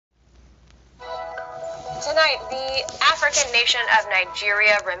Tonight, the African nation of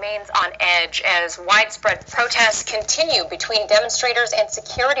Nigeria remains on edge as widespread protests continue between demonstrators and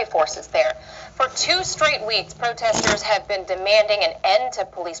security forces there. For 2 straight weeks, protesters have been demanding an end to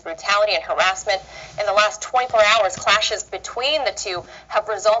police brutality and harassment. In the last 24 hours, clashes between the two have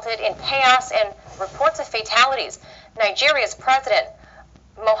resulted in chaos and reports of fatalities. Nigeria's president,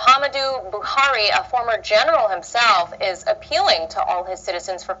 Muhammadu Buhari, a former general himself, is appealing to all his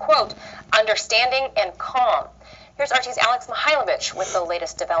citizens for, quote, understanding and calm. Here's RT's Alex Mihailovich with the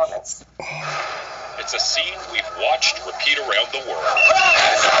latest developments. It's a scene we've watched repeat around the world.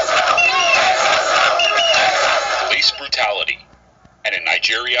 Police brutality. And in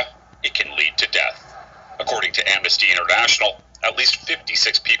Nigeria, it can lead to death. According to Amnesty International, at least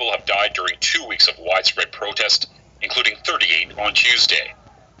 56 people have died during 2 weeks of widespread protest, including 38 on Tuesday.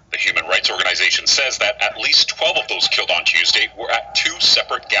 The human rights organization says that at least 12 of those killed on Tuesday were at 2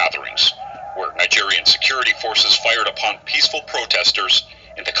 separate gatherings, where Nigerian security forces fired upon peaceful protesters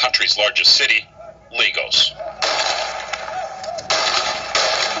in the country's largest city, Lagos.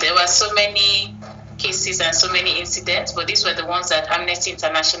 There were so many cases and so many incidents, but these were the ones that Amnesty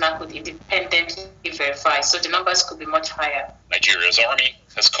International could independently verify, so the numbers could be much higher. Nigeria's army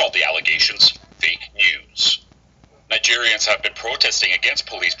has called the allegations fake news. Nigerians have been protesting against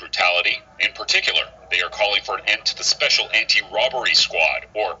police brutality. In particular, they are calling for an end to the Special Anti-Robbery Squad,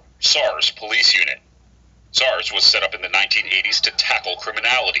 or SARS, police unit. SARS was set up in the 1980s to tackle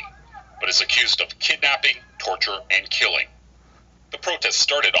criminality, but is accused of kidnapping, torture, and killing. The protest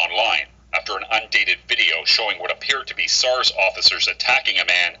started online after an undated video showing what appeared to be SARS officers attacking a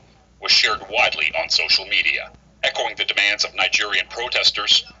man was shared widely on social media. Echoing the demands of Nigerian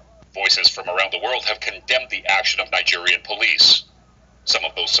protesters, voices from around the world have condemned the action of Nigerian police. Some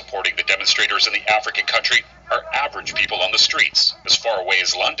of those supporting the demonstrators in the African country are average people on the streets, as far away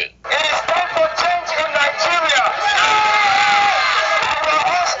as London. It is time for change in Nigeria. We are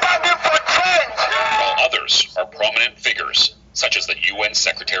all standing for change. While others are prominent figures, such as the UN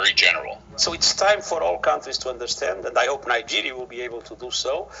Secretary General. So it's time for all countries to understand, and I hope Nigeria will be able to do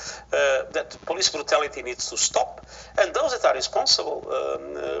so, that police brutality needs to stop, and those that are responsible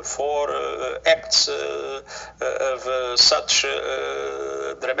for acts of such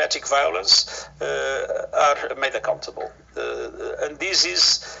dramatic violence are made accountable. And this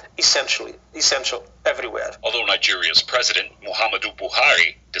is essential everywhere. Although Nigeria's president, Muhammadu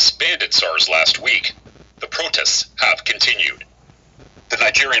Buhari, disbanded SARS last week, the protests have continued. The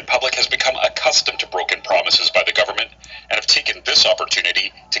Nigerian public has become accustomed to broken promises by the government and have taken this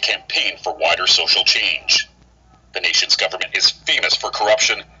opportunity to campaign for wider social change. The nation's government is famous for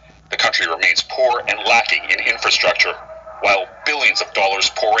corruption. The country remains poor and lacking in infrastructure, while billions of dollars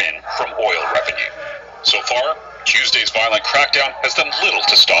pour in from oil revenue. So far, Tuesday's violent crackdown has done little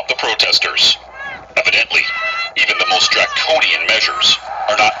to stop the protesters. Evidently, even the most draconian measures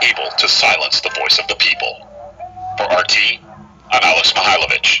are not able to silence the voice of the people. For RT, I'm Alex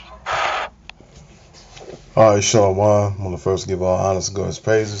Mihailovich. Alright, Shalom. I want to first give all honors and God's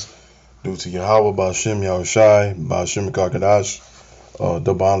praises due to Yahweh, Ba'ashem, Yahushai, Ba'ashem, Kakadash.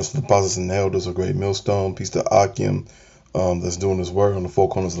 Double honors to the apostles and the elders of Great Millstone. Peace to Akim that's doing his work on the four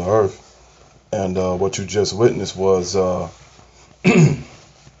corners of the earth. And what you just witnessed was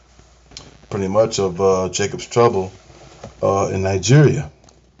pretty much of Jacob's trouble in Nigeria.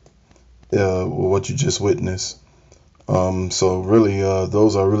 What you just witnessed. So really,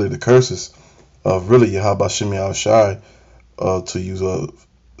 those are really the curses of really Yahweh Shem Yahushai to use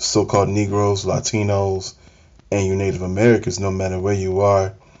so-called Negroes, Latinos, and you Native Americans, no matter where you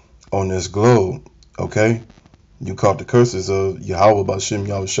are on this globe. Okay, you caught the curses of Yahweh B'Shem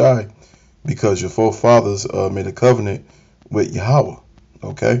Yahushai because your forefathers made a covenant with Yahweh.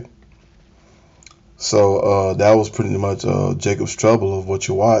 Okay. So that was pretty much Jacob's trouble of what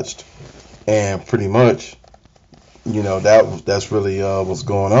you watched, and pretty much, you know, that's really what's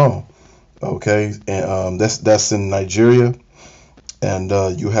going on. Okay, and that's in Nigeria, and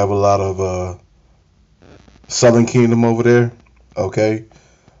you have a lot of Southern Kingdom over there. Okay,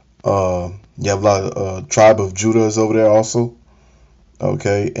 you have a lot of tribe of Judah is over there also.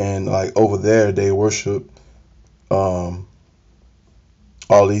 Okay, and like over there they worship all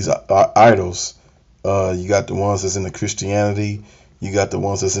these idols. You got the ones that's in the Christianity. You got the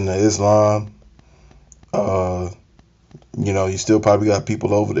ones that's in the Islam. You know, you still probably got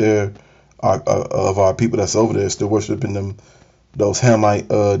people over there, of our people that's over there, still worshiping those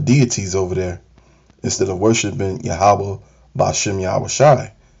Hamite deities over there, instead of worshiping Yahweh Ba'Shem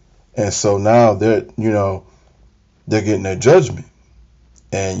Yahushai. And so now they're getting their judgment.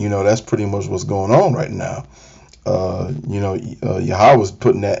 And, you know, that's pretty much what's going on right now. Yahweh's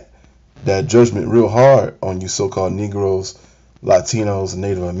putting that that judgment real hard on you so-called Negroes, Latinos, and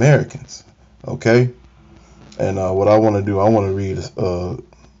Native Americans. Okay? And what I want to do, I want to read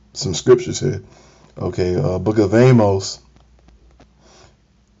some scriptures here. Okay, Book of Amos,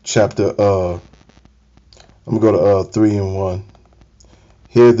 chapter, I'm going to go to 3 and 1.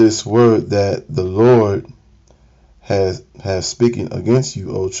 Hear this word that the Lord has speaking against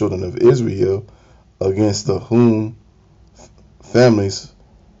you, O children of Israel, against the whom families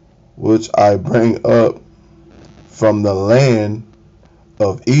which I bring up from the land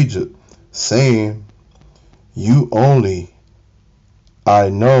of Egypt, saying, you only I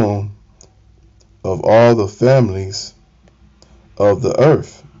know of all the families of the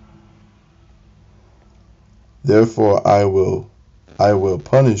earth. Therefore I will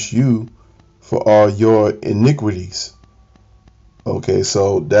punish you for all your iniquities. Okay,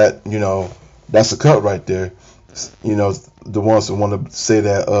 so that, that's a cut right there. The ones that want to say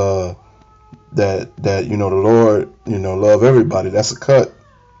that that the Lord, love everybody, that's a cut.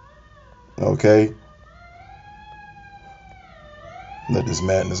 Okay? Let this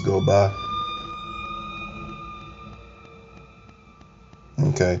madness go by.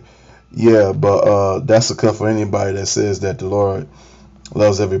 Okay. Yeah, but that's a cut for anybody that says that the Lord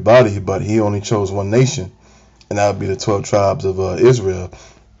loves everybody, but he only chose one nation, and that would be the 12 tribes of Israel.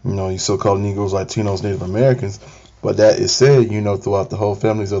 You so-called Negroes, Latinos, Native Americans. But that is said, throughout the whole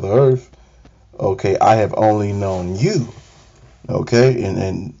families of the earth. Okay, I have only known you. Okay,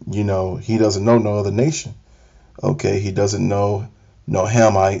 and he doesn't know no other nation. Okay, he doesn't know no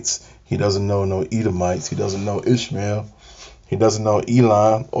Hamites. He doesn't know no Edomites. He doesn't know Ishmael. He doesn't know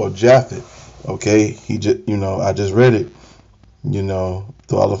Elam or Japheth. Okay, he just, I just read it.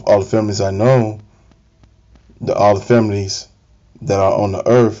 Through all the families I know, all the families that are on the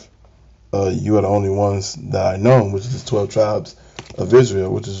earth, you are the only ones that I know, which is the 12 tribes of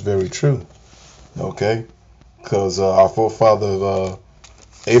Israel, which is very true. Okay, because our forefather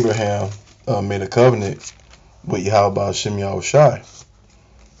Abraham made a covenant with Yahweh Hashem Yahushai.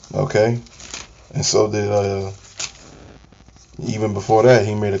 Okay, and so did even before that,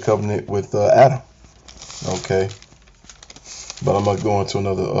 he made a covenant with Adam. Okay, but I'm gonna go into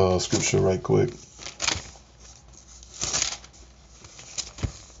another scripture right quick.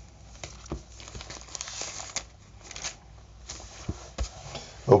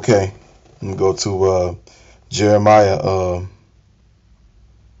 Okay, I'm gonna go to Jeremiah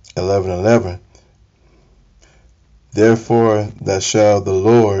 11:11. Therefore, that shall the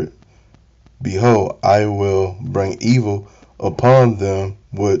Lord, behold, I will bring evil upon them,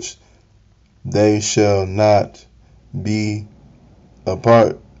 which they shall not be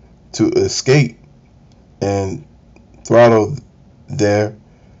apart to escape and throttle there.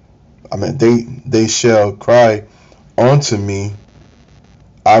 They shall cry unto me,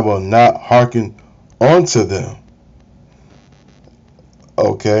 I will not hearken unto them.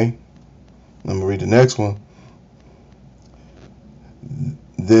 Okay, let me read the next one.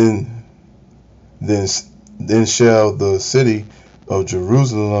 Then shall the city of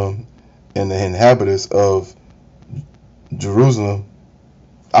Jerusalem and the inhabitants of Jerusalem,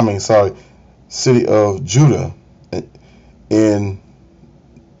 city of Judah and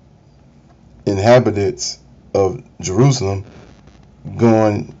inhabitants of Jerusalem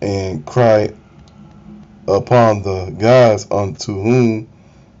going and cry upon the gods unto whom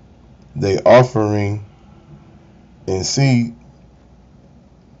they offering in seed,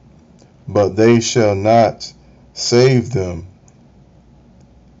 but they shall not save them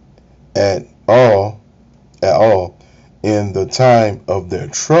at all in the time of their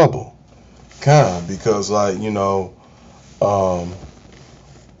trouble. Because like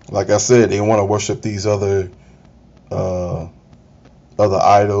I said, they want to worship these other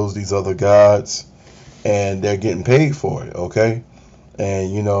idols, these other gods, and they're getting paid for it. Okay,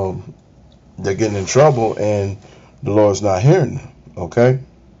 and they're getting in trouble, and the Lord's not hearing them. Okay,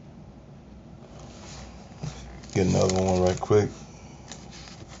 get another one right quick.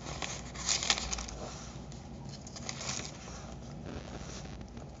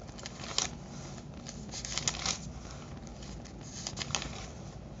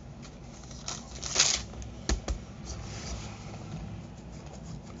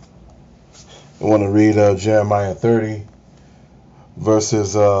 I want to read Jeremiah 30,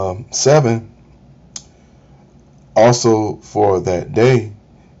 verses 7. Also, for that day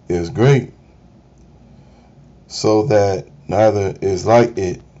is great, so that neither is like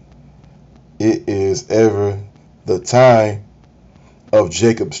it. It is ever the time of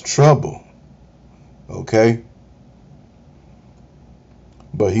Jacob's trouble. Okay?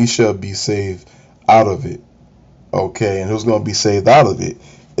 But he shall be saved out of it. Okay, and who's going to be saved out of it?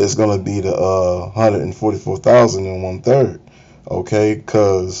 it's going to be the 144,000 and 1/3. Okay,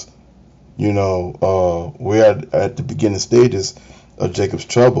 because we're at the beginning stages of Jacob's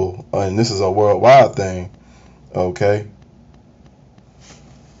trouble, and this is a worldwide thing. Okay,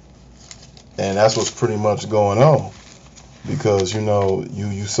 and that's what's pretty much going on, because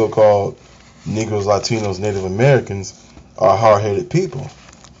you so-called Negroes, Latinos, Native Americans are hard-headed people.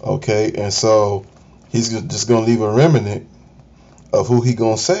 Okay, and so he's just gonna leave a remnant of who he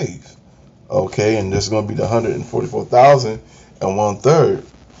gonna save. Okay, and there's gonna be the 144,000 and 1/3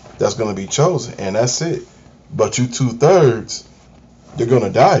 that's gonna be chosen, and that's it. But you 2/3, you're gonna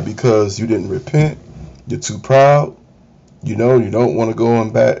die because you didn't repent. You're too proud. You don't want to go on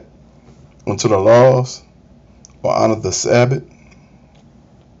back into the laws or honor the Sabbath.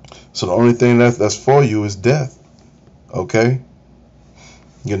 So the only thing that's for you is death. Okay.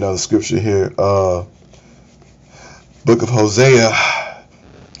 Get another scripture here. Book of Hosea,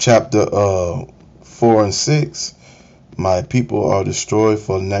 chapter 4 and 6. My people are destroyed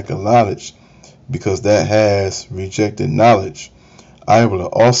for lack of knowledge, because that has rejected knowledge. I will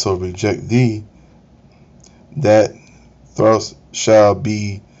also reject thee, that thus shall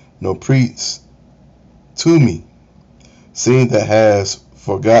be no priest to me, seeing that has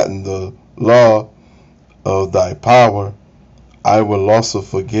forgotten the law of thy power. I will also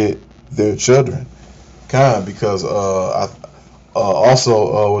forget their children. Because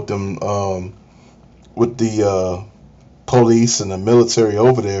also with them with the police and the military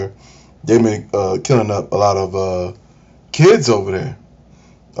over there, they've been killing up a lot of kids over there.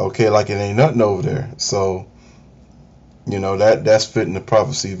 Okay, like it ain't nothing over there. So that's fitting the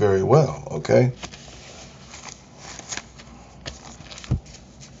prophecy very well. Okay.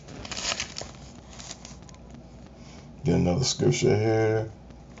 Get another scripture here.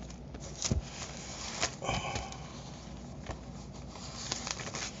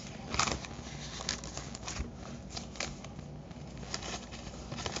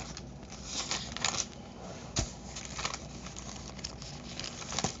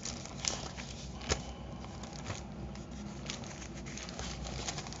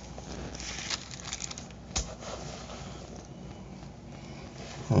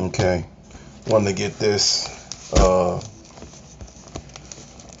 Okay, want to get this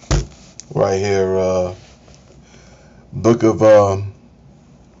right here, book of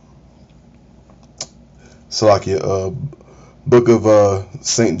book of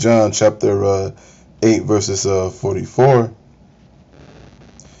St. John, chapter 8, verses 44.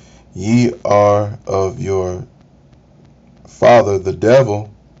 Ye are of your father the devil,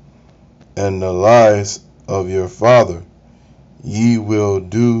 and the lies of your father ye will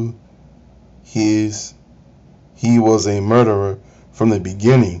do his. He was a murderer from the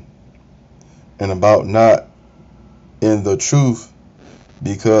beginning, and about not in the truth,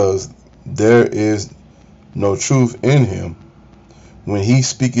 because there is no truth in him. When he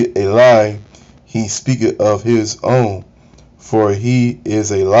speaketh a lie, he speaketh of his own, for he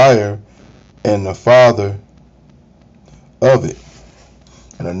is a liar and the father of it.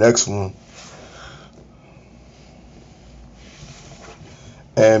 And the next one,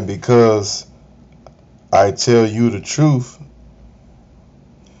 and because I tell you the truth,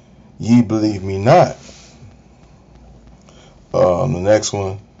 ye believe me not. The next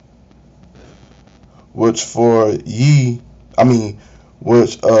one, which of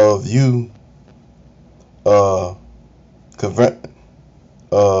you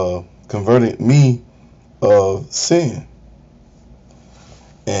converted me of sin?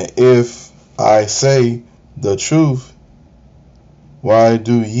 And if I say the truth, why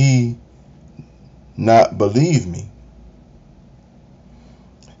do ye not believe me?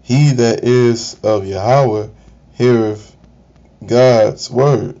 He that is of Yahweh heareth God's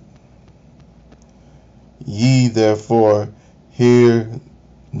word. Ye therefore hear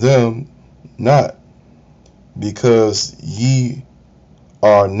them not, because ye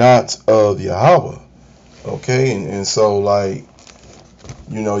are not of Yahweh. Okay, and so like,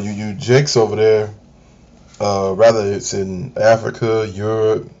 you jakes over there, rather it's in Africa,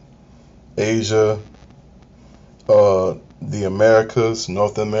 Europe, Asia, the Americas,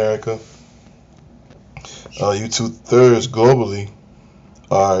 North America, you 2/3 globally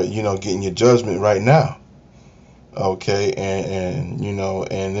are, getting your judgment right now. Okay, and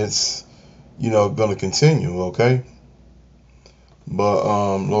it's, going to continue. Okay, but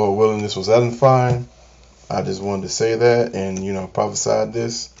Lord willing, this was edifying. I just wanted to say that and prophesied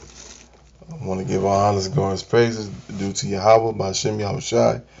this. I want to give all honors, glorious praises due to Yahweh, Ba'ashem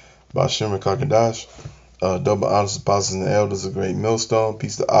Yahushai, Ba'ashem Rekakadash. Double honors to the apostles and the elders, a great millstone.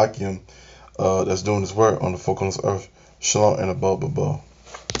 Peace to Akim that's doing his work on the four corners of earth. Shalom and above.